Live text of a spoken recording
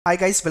Hi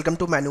guys, welcome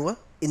to Manoeuvre.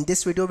 In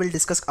this video we'll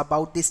discuss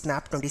about the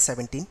Snap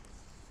 2017.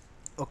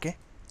 Okay,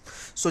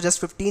 so just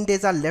 15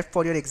 days are left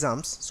for your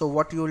exams. So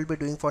what you will be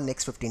doing for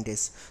next 15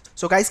 days.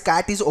 So guys,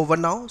 CAT is over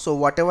now. So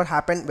whatever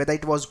happened, whether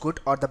it was good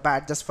or the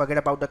bad, just forget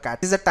about the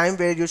CAT. This is a time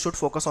where you should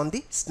focus on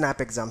the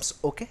Snap exams.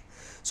 Okay,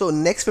 so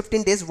next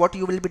 15 days what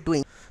you will be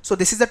doing. So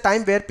this is the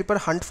time where people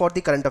hunt for the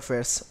current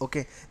affairs.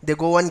 Okay, they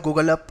go and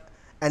Google up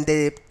and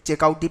they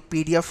check out the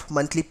PDF,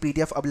 monthly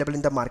PDF available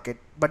in the market.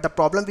 But the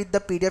problem with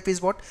the PDF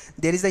is what?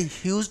 There is a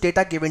huge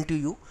data given to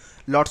you.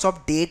 Lots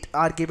of date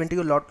are given to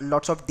you,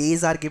 lots of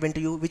days are given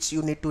to you, which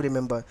you need to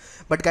remember.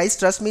 But guys,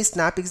 trust me,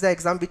 Snap is the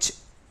exam which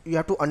you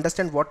have to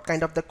understand what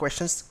kind of the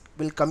questions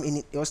will come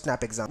in your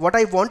Snap exam. What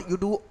I want you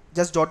to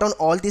just jot down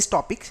all these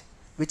topics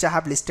which I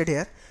have listed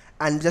here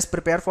and just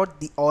prepare for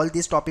all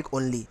these topic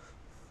only.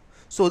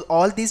 So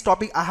all these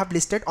topics I have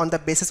listed on the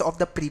basis of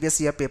the previous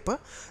year paper.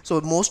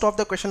 So most of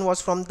the question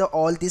was from the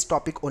all these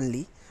topic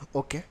only.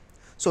 Okay,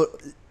 so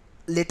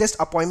latest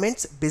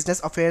appointments,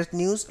 business affairs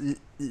news,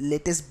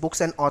 latest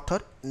books and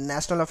author,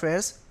 national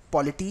affairs,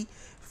 polity,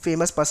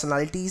 famous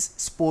personalities,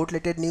 sport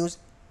related news,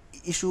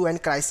 issue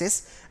and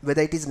crisis,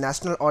 whether it is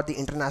national or the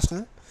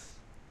international.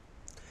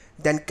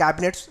 Then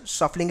cabinet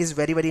shuffling is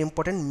very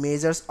important,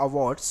 measures,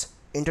 awards,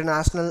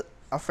 international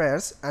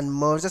affairs, and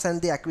mergers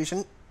and the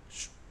acquisition,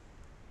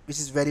 which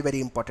is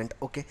very important.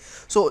 Okay,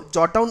 so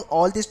jot down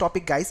all these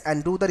topic guys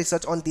and do the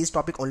research on these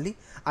topic only.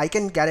 I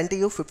can guarantee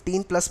you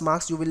 15 plus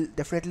marks you will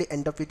definitely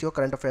end up with your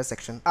current affairs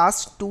section.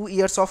 Ask 2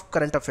 years of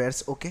current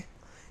affairs. Okay,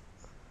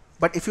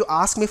 but if you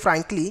ask me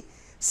frankly,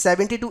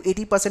 70 to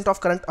 80% of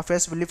current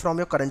affairs will be from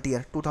your current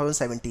year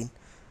 2017,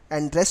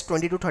 and rest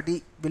 20 to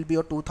 30 will be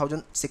your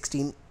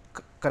 2016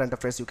 current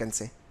affairs, you can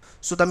say.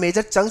 So the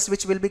major chunks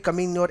which will be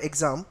coming in your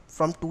exam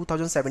from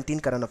 2017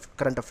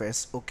 current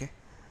affairs. Okay,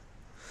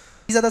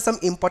 these are some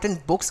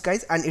important books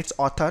guys and its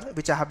author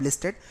which I have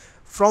listed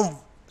from.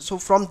 So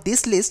from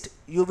this list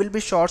you will be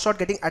short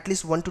getting at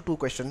least 1 to 2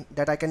 questions,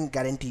 that I can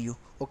guarantee you.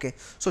 Okay,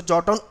 so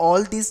jot down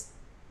all these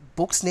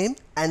books name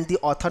and the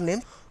author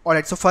name.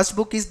 Alright, so first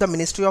book is The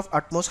Ministry of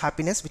Utmost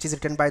Happiness, which is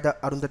written by the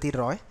Arundhati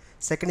Roy.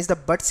 Second is the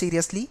But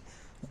Seriously,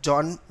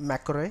 John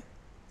McEnroe.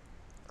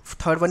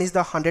 Third one is the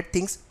 100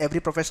 Things Every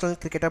Professional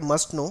Cricketer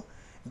Must Know,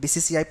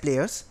 BCCI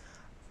Players.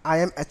 I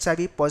Am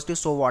HIV Positive,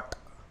 So What,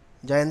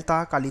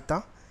 Jayanta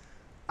Kalita.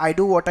 I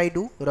Do What I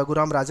Do,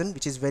 Raghuram Rajan,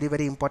 which is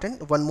very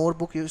important. One more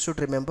book you should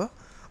remember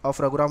of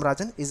Raghuram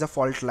Rajan is The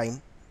Fault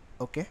Line.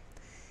 Okay,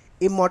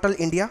 Immortal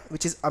India,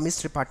 which is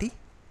Amish Tripathi.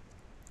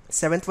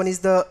 Seventh one is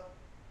the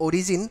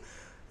Origin,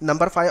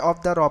 number 5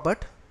 of the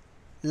Robert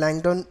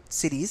Langdon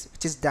series,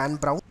 which is Dan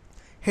Brown.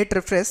 Hit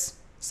Refresh,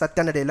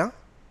 Satya Nadella.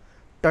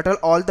 Turtle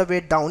All the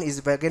Way Down is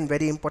again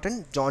very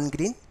important, John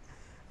Green.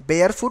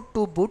 Barefoot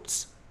to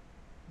Boots,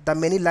 The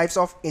Many Lives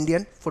of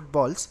Indian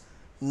Footballs,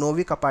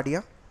 Novi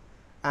Kapadia.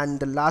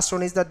 And the last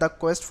one is the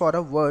Quest for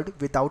a Word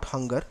Without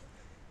Hunger,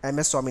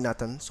 MS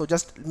Swaminathan. So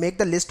just make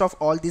the list of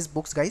all these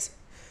books guys.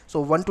 So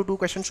 1 to 2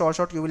 questions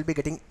short you will be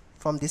getting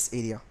from this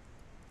area.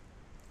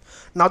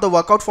 Now the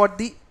workout for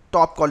the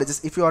top colleges.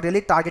 If you are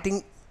really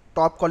targeting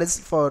top colleges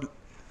for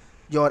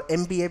your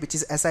MBA, which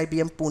is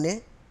SIBM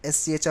Pune,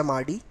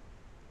 SCHMRD,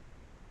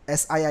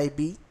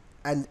 SIIB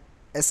and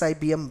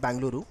SIBM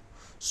Bangalore,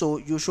 so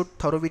you should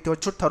thorough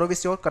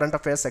with your current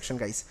affairs section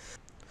guys.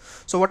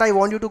 So what I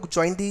want you to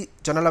join the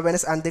General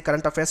Awareness and the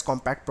Current Affairs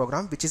Compact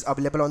program, which is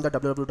available on the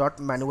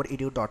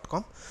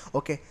www.manoeuvre.edu.com.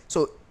 Okay,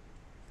 so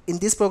in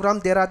this program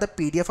there are the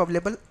PDF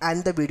available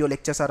and the video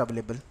lectures are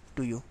available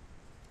to you.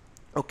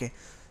 Okay,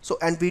 so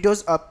and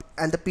videos up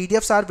and the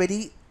PDFs are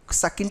very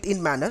succinct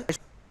in manner.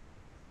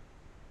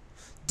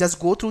 Just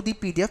go through the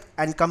PDF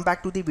and come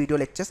back to the video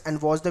lectures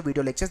and watch the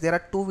video lectures. There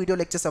are 2 video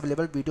lectures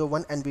available, video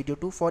 1 and video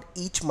 2 for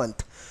each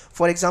month.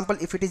 For example,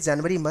 if it is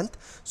January month,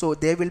 so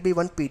there will be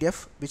one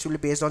PDF which will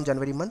be based on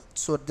January month.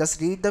 So just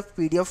read the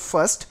PDF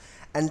first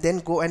and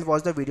then go and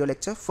watch the video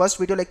lecture. First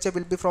video lecture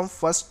will be from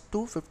 1st to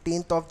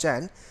 15th of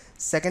Jan.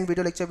 Second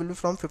video lecture will be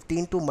from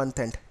 15th to month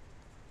end.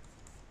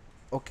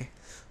 Okay,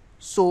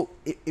 so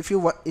if you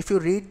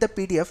read the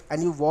PDF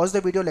and you watch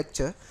the video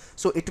lecture,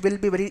 so it will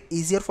be very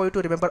easier for you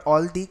to remember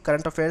all the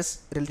current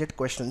affairs related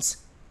questions.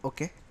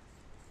 Okay,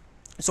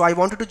 so I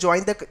wanted to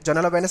join the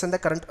General Awareness and the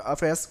Current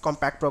Affairs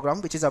Compact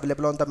program, which is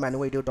available on the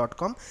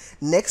manoeuvre.com.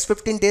 Next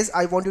 15 days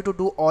I want you to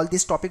do all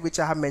this topic which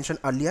I have mentioned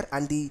earlier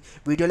and the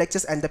video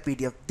lectures and the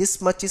PDF. This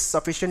much is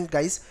sufficient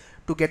guys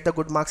to get the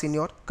good marks in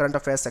your current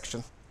affairs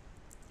section.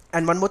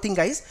 And one more thing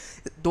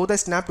guys, though the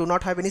Snap do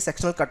not have any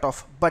sectional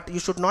cutoff, but you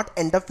should not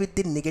end up with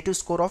the negative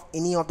score of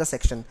any of the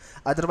section.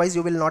 Otherwise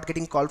you will not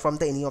getting called from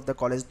the any of the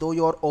college, though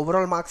your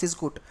overall marks is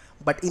good,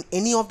 but in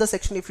any of the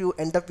section if you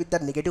end up with the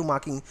negative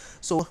marking,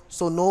 so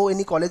no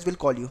any college will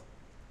call you.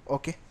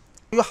 Okay,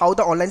 how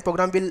the online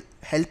program will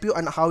help you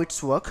and how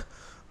it's work.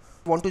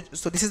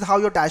 So this is how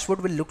your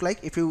dashboard will look like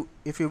if you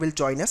will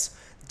join us.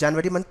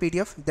 January month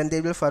PDF, then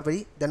there will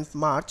February, then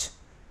March,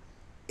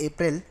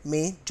 April,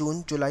 May,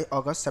 June, July,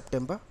 August,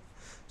 September.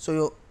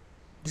 So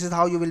this is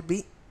how you will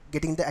be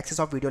getting the access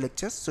of video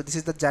lectures. So this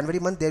is the January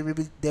month. There will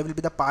be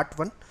the part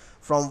 1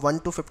 from 1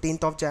 to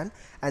 15th of Jan,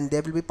 and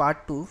there will be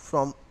part 2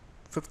 from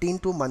 15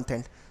 to month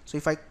end. So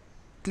if I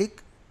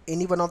click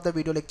any one of the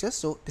video lectures,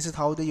 so this is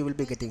how you will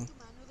be getting.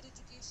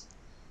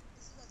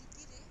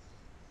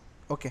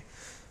 Okay,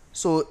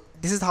 so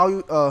this is how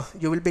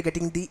you will be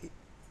getting the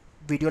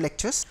video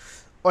lectures.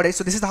 Alright,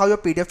 so this is how your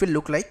PDF will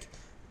look like.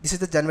 This is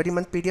the January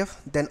month PDF,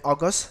 then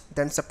August,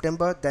 then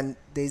September, then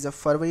there is a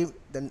February,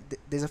 then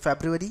there is a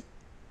February,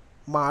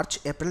 March,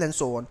 April, and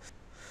so on.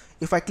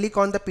 If I click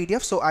on the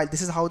PDF, so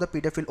this is how the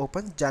PDF will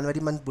open, January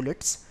month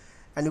bullets,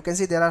 and you can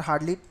see there are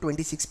hardly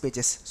 26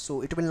 pages.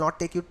 So it will not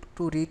take you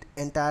to read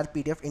entire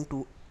PDF in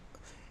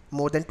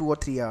more than 2 or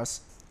 3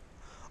 hours.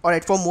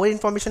 Alright, for more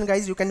information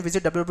guys, you can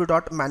visit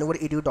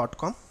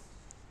www.manoeuvre.edu.com.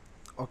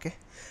 Okay,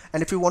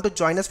 and if you want to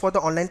join us for the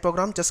online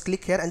program, just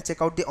click here and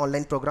check out the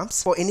online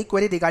programs. For any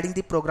query regarding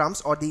the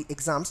programs or the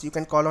exams, you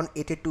can call on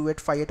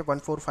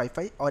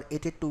 8828581455 or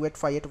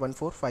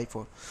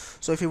 8828581454.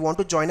 So if you want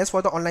to join us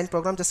for the online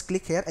program, just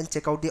click here and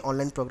check out the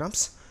online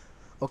programs.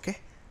 Okay,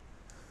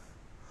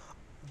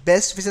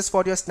 best wishes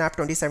for your Snap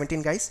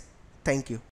 2017 guys. Thank you.